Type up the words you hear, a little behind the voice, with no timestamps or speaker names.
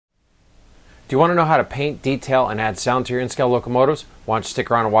Do you want to know how to paint, detail, and add sound to your in-scale locomotives? Why don't you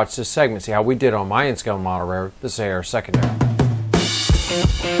stick around and watch this segment, see how we did on my in-scale model railroad, this is AR secondary.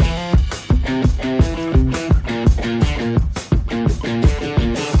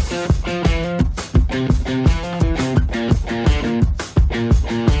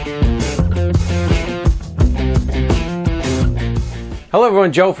 Hello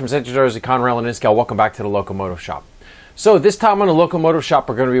everyone, Joe from Central Jersey Conrail and in-scale. Welcome back to the Locomotive Shop. So this time on the Locomotive Shop,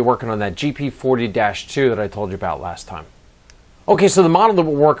 we're going to be working on that GP40-2 that I told you about last time. Okay, so the model that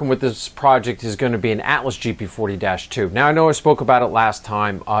we're working with this project is going to be an Atlas GP40-2. Now I know I spoke about it last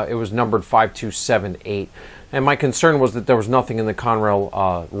time. It was numbered 5278. And my concern was that there was nothing in the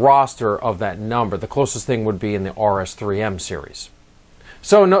Conrail roster of that number. The closest thing would be in the RS3M series.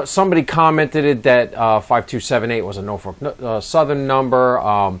 So somebody commented that 5278 was a Norfolk Southern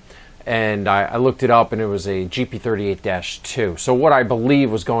number, and I looked it up and it was a GP38-2. So what I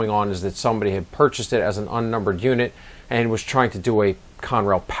believe was going on is that somebody had purchased it as an unnumbered unit and was trying to do a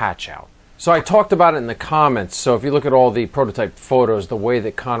Conrail patch out. So I talked about it in the comments. So if you look at all the prototype photos, the way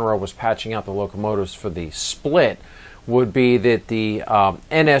that Conrail was patching out the locomotives for the split would be that the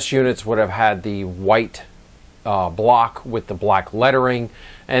NS units would have had the white block with the black lettering,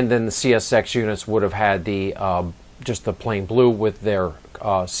 and then the CSX units would have had the just the plain blue with their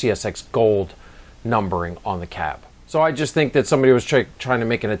CSX gold numbering on the cab. So I just think that somebody was trying to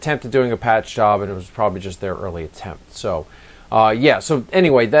make an attempt at doing a patch job, and it was probably just their early attempt. So yeah, so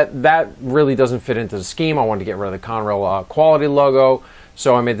anyway, that really doesn't fit into the scheme. I wanted to get rid of the Conrail quality logo,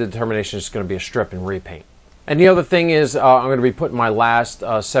 so I made the determination it's going to be a strip and repaint. And the other thing is I'm going to be putting my last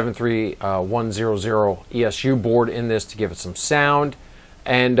 73100 ESU board in this to give it some sound,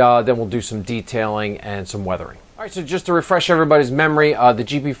 and then we'll do some detailing and some weathering. All right, so just to refresh everybody's memory, the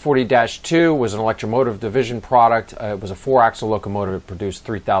GP40-2 was an electromotive division product. It was a 4-axle locomotive. It produced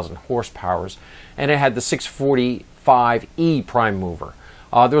 3,000 horsepower, and it had the 645E prime mover.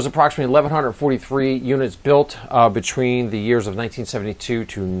 There was approximately 1,143 units built between the years of 1972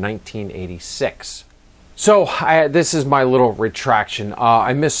 to 1986. So this is my little retraction.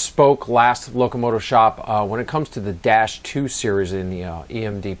 I misspoke last Locomotive Shop. When it comes to the Dash 2 series in the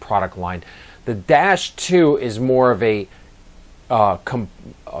EMD product line, the Dash 2 is more of a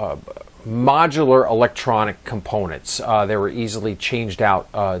modular electronic components. They were easily changed out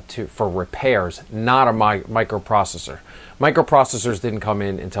for repairs, not a microprocessor. Microprocessors didn't come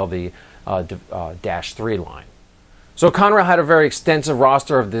in until the Dash 3 line. So Conrail had a very extensive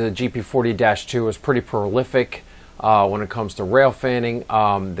roster of the GP40-2. It was pretty prolific when it comes to rail fanning.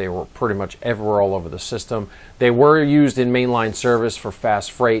 They were pretty much everywhere all over the system. They were used in mainline service for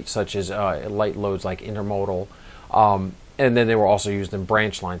fast freight, such as light loads like intermodal. And then they were also used in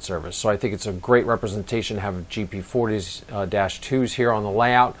branch line service. So I think it's a great representation to have GP40s-2s here on the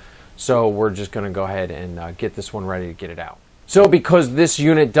layout. So we're just going to go ahead and get this one ready to get it out. So because this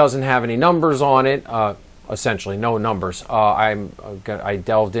unit doesn't have any numbers on it, essentially no numbers, I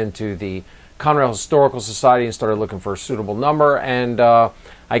delved into the Conrail Historical Society and started looking for a suitable number, and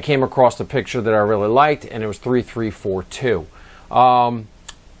I came across a picture that I really liked, and it was 3342.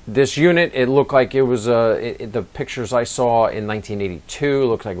 This unit, it looked like it was the pictures I saw in 1982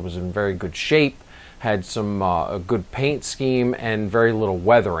 looked like it was in very good shape, had some a good paint scheme and very little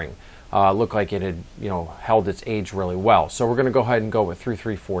weathering. Looked like it had, held its age really well. So we're going to go ahead and go with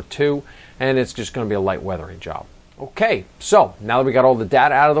 3342, and it's just going to be a light weathering job. Okay, so now that we got all the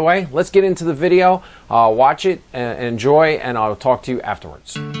data out of the way, let's get into the video. Watch it and enjoy, and I'll talk to you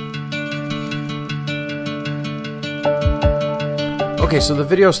afterwards. Okay, so the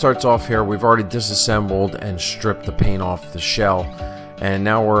video starts off here. We've already disassembled and stripped the paint off the shell. And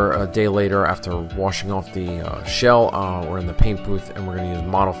now we're a day later after washing off the shell. We're in the paint booth, and we're going to use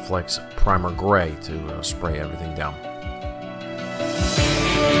Model Flex Primer Gray to spray everything down.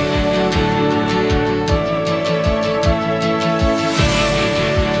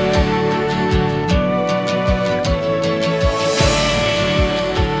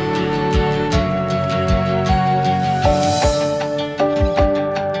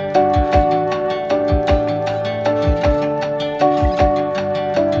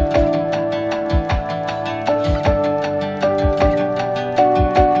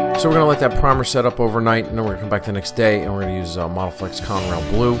 So we're going to let that primer set up overnight, and then we're going to come back the next day, and we're going to use Model Flex Conrail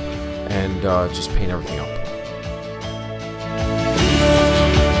Blue and just paint everything up.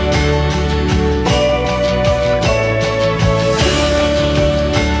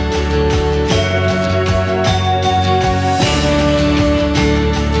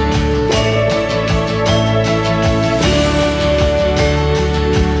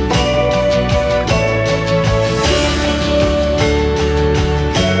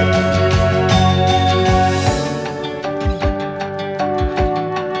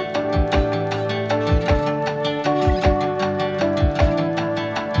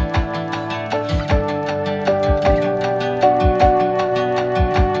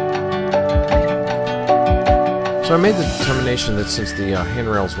 So I made the determination that since the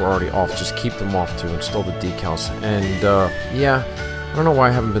handrails were already off, just keep them off to install the decals. And yeah, I don't know why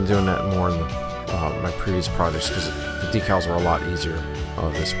I haven't been doing that more in my previous projects, because the decals are a lot easier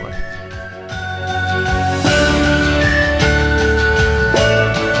this way.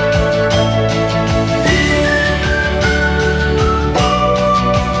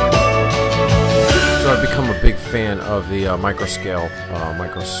 I've become a big fan of the micro scale,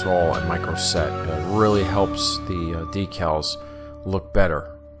 micro sol, and micro set. It really helps the decals look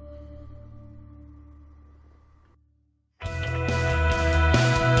better.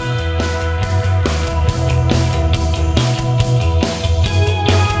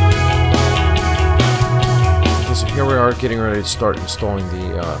 So here we are getting ready to start installing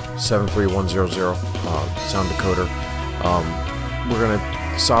the 73100 sound decoder. We're going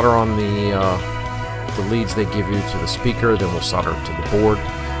to solder on the leads they give you to the speaker, then we'll solder it to the board.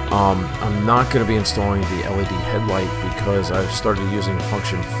 I'm not going to be installing the LED headlight because I've started using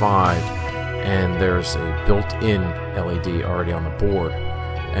function 5 and there's a built-in LED already on the board,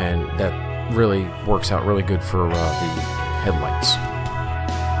 and that really works out really good for the headlights.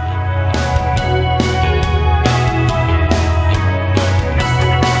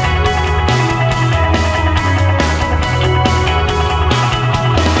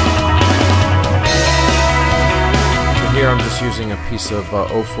 Here I'm just using a piece of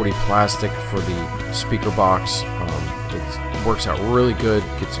 040 plastic for the speaker box. It works out really good,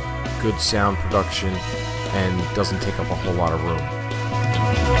 gets good sound production, and doesn't take up a whole lot of room.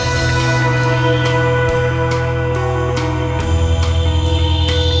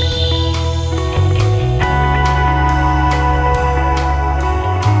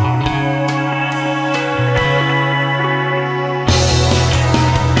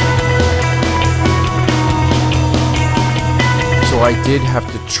 I did have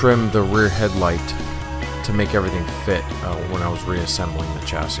to trim the rear headlight to make everything fit when I was reassembling the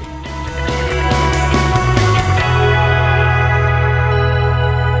chassis.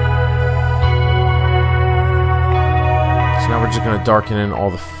 So now we're just going to darken in all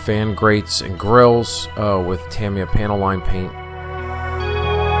the fan grates and grills with Tamiya panel line paint.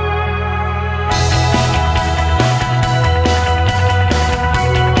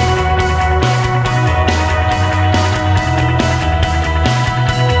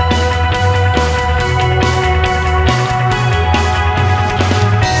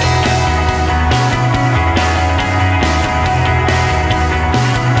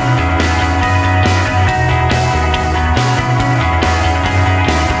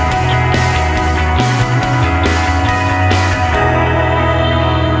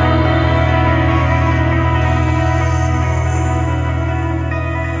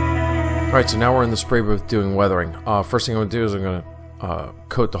 Alright, so now we're in the spray booth doing weathering. First thing I'm going to do is I'm going to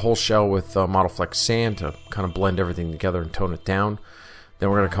coat the whole shell with Model Flex sand to kind of blend everything together and tone it down. Then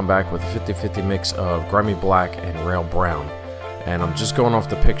we're going to come back with a 50-50 mix of grimy black and rail brown. And I'm just going off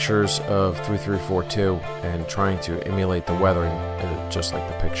the pictures of 3342 and trying to emulate the weathering just like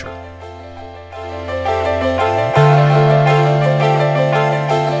the picture.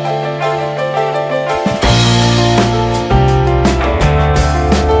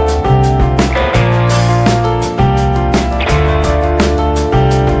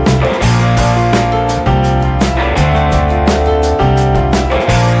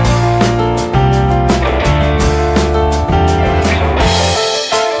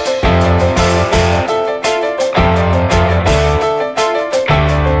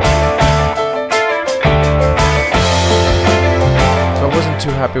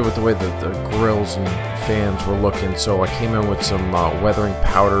 Happy with the way that the grills and fans were looking, so I came in with some weathering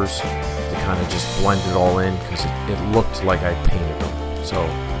powders to kind of just blend it all in because it looked like I painted them. So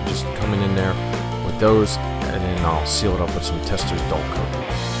just coming in there with those, and then I'll seal it up with some Testors dull coat.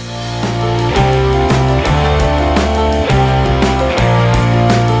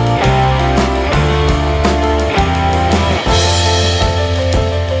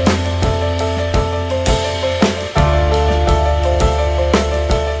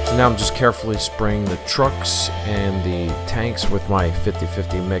 Now I'm just carefully spraying the trucks and the tanks with my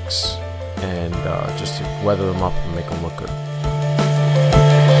 50-50 mix, and just to weather them up and make them look good.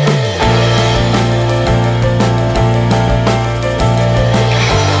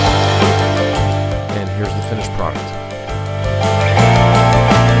 And here's the finished product.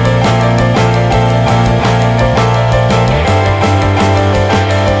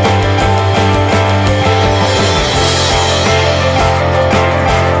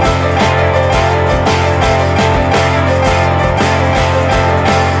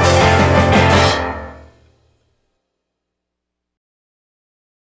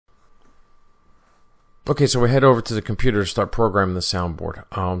 Okay, so we head over to the computer to start programming the soundboard.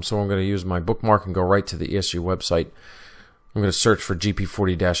 So I'm going to use my bookmark and go right to the ESU website. I'm going to search for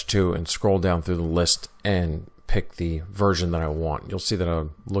GP40-2 and scroll down through the list and pick the version that I want. You'll see that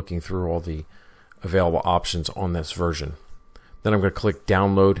I'm looking through all the available options on this version. Then I'm going to click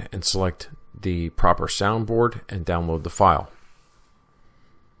download and select the proper soundboard and download the file.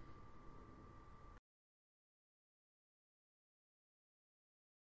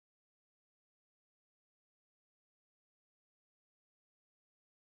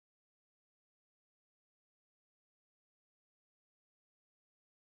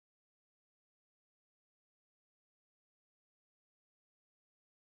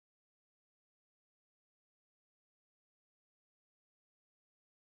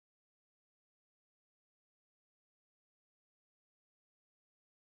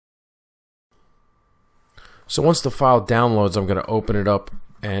 So once the file downloads, I'm going to open it up,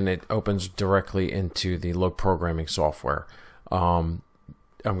 and it opens directly into the local programming software. I'm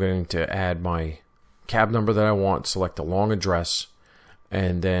going to add my cab number that I want, select a long address,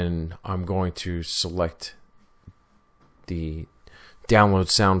 and then I'm going to select the download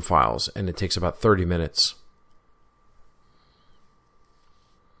sound files, and it takes about 30 minutes.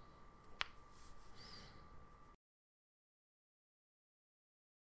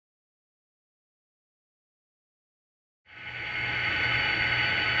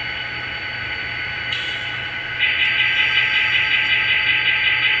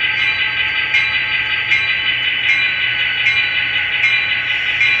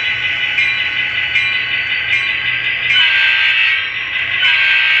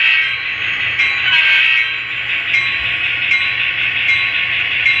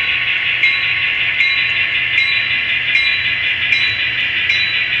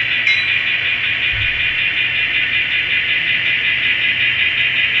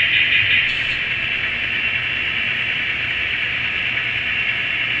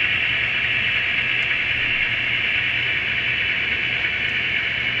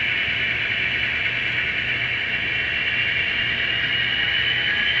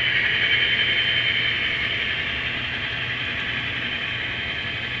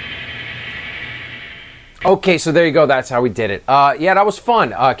 Okay, so there you go. That's how we did it. Yeah, that was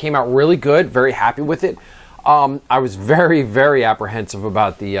fun. Came out really good. Very happy with it. I was very, very apprehensive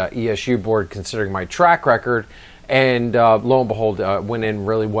about the ESU board considering my track record. And lo and behold, went in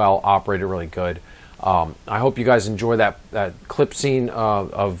really well, operated really good. I hope you guys enjoy that clip scene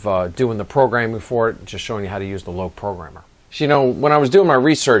of doing the programming for it, just showing you how to use the local programmer. So, you know, when I was doing my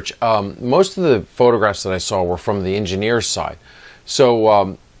research, most of the photographs that I saw were from the engineer's side.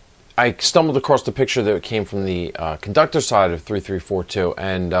 So I stumbled across the picture that came from the conductor side of 3342,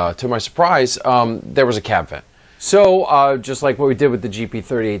 and to my surprise, there was a cab vent. So just like what we did with the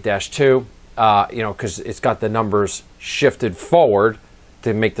GP38-2, you know, because it's got the numbers shifted forward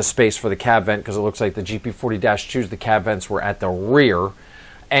to make the space for the cab vent, because it looks like the GP40-2's, the cab vents were at the rear.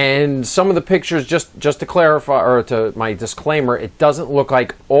 And some of the pictures, just to clarify, or to my disclaimer, it doesn't look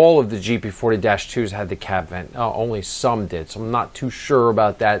like all of the GP40-2s had the cab vent. Only some did, so I'm not too sure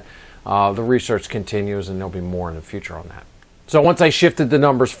about that. The research continues, and there'll be more in the future on that. So once I shifted the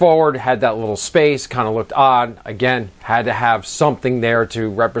numbers forward, had that little space, kind of looked odd. Again, had to have something there to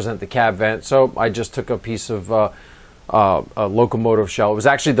represent the cab vent, so I just took a piece of a locomotive shell. It was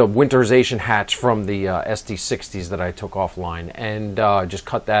actually the winterization hatch from the SD60s that I took offline, and just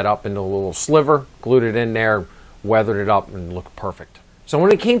cut that up into a little sliver, glued it in there, weathered it up, and looked perfect. So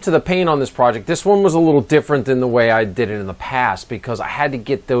when it came to the paint on this project, this one was a little different than the way I did it in the past, because I had to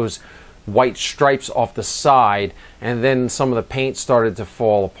get those white stripes off the side, and then some of the paint started to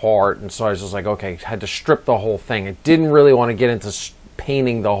fall apart, and so I was just like, okay, had to strip the whole thing. I didn't really want to get into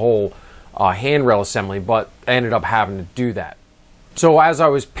painting the whole handrail assembly, but I ended up having to do that. So as I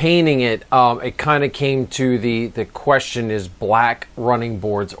was painting it, it kind of came to the question, is black running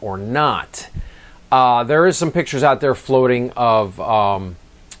boards or not? There is some pictures out there floating of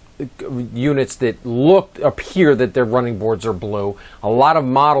units that appear that their running boards are blue. A lot of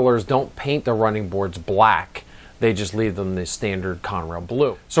modelers don't paint the running boards black. They just leave them the standard Conrail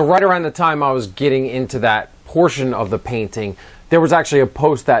blue. So right around the time I was getting into that portion of the painting, there was actually a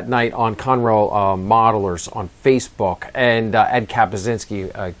post that night on Conrail modelers on Facebook, and Ed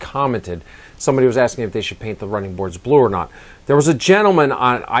Kapuzinski commented. Somebody was asking if they should paint the running boards blue or not. There was a gentleman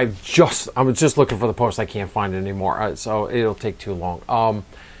on, I was just looking for the post, I can't find it anymore, so it'll take too long.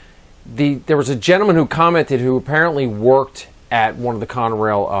 There was a gentleman who commented, who apparently worked at one of the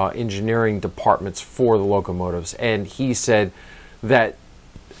Conrail engineering departments for the locomotives, and he said that,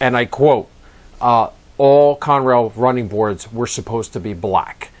 and I quote, all Conrail running boards were supposed to be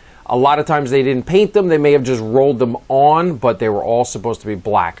black. A lot of times they didn't paint them. They may have just rolled them on, but they were all supposed to be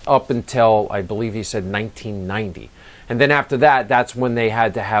black up until, I believe he said, 1990. And then after that, that's when they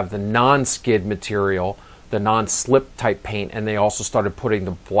had to have the non-skid material, the non-slip type paint, and they also started putting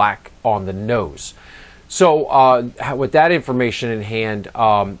the black on the nose. So with that information in hand,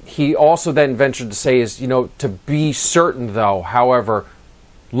 he also then ventured to say is, to be certain though, however,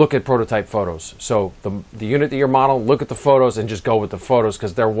 look at prototype photos. So the unit that you're modeling, look at the photos and just go with the photos,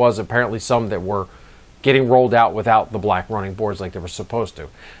 because there was apparently some that were getting rolled out without the black running boards like they were supposed to.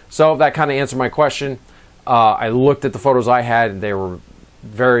 So that kind of answered my question. I looked at the photos I had, and they were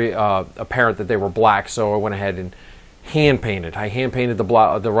very apparent that they were black, so I went ahead and hand painted. I hand painted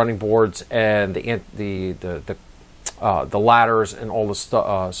the running boards and the ladders and all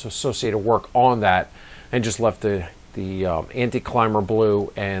the associated work on that, and just left the anti-climber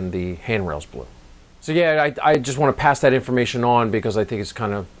blue and the handrails blue. So yeah, I just want to pass that information on, because I think it's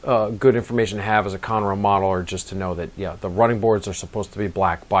kind of good information to have as a Conrail modeler, just to know that, yeah, the running boards are supposed to be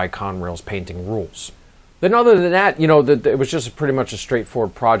black by Conrail's painting rules. Then other than that, it was just pretty much a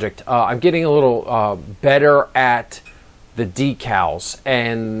straightforward project. I'm getting a little better at the decals,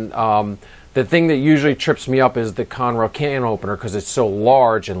 and the thing that usually trips me up is the Conrail can opener, because it's so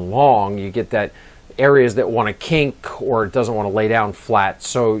large and long. You get that areas that want to kink, or it doesn't want to lay down flat,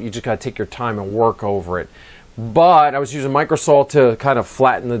 so you just got to take your time and work over it. But I was using microsol to kind of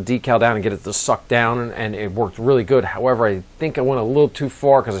flatten the decal down and get it to suck down, and it worked really good. However, I think I went a little too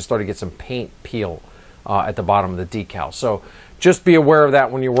far, because I started to get some paint peel at the bottom of the decal. So just be aware of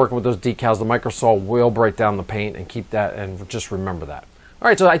that when you're working with those decals. The microsol will break down the paint, and keep that, and just remember that. All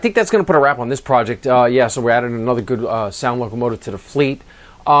right, so I think that's going to put a wrap on this project. Yeah, so we added another good sound locomotive to the fleet.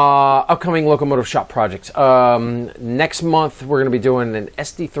 Upcoming locomotive shop projects. Next month we're going to be doing an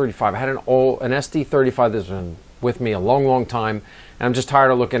SD35. I had an SD35 that's been with me a long time, and I'm just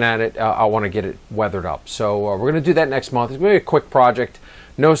tired of looking at it. I want to get it weathered up. So we're going to do that next month. It's going to be a quick project.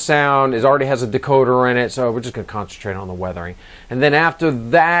 No sound. It already has a decoder in it, so we're just going to concentrate on the weathering. And then after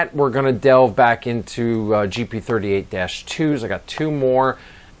that, we're going to delve back into GP40-2s. I got 2 more,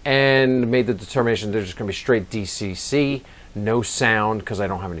 and made the determination they're just going to be straight DCC. No sound, because I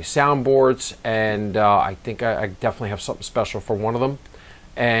don't have any soundboards, and I think I definitely have something special for one of them,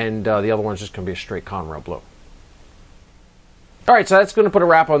 and the other one's just going to be a straight Conrail blue. Alright, so that's going to put a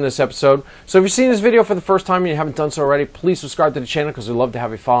wrap on this episode. So if you've seen this video for the first time and you haven't done so already, please subscribe to the channel, because we'd love to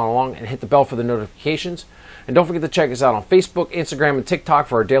have you following along, and hit the bell for the notifications. And don't forget to check us out on Facebook, Instagram, and TikTok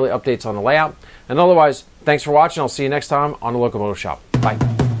for our daily updates on the layout. And otherwise, thanks for watching. I'll see you next time on the Locomotive Shop. Bye.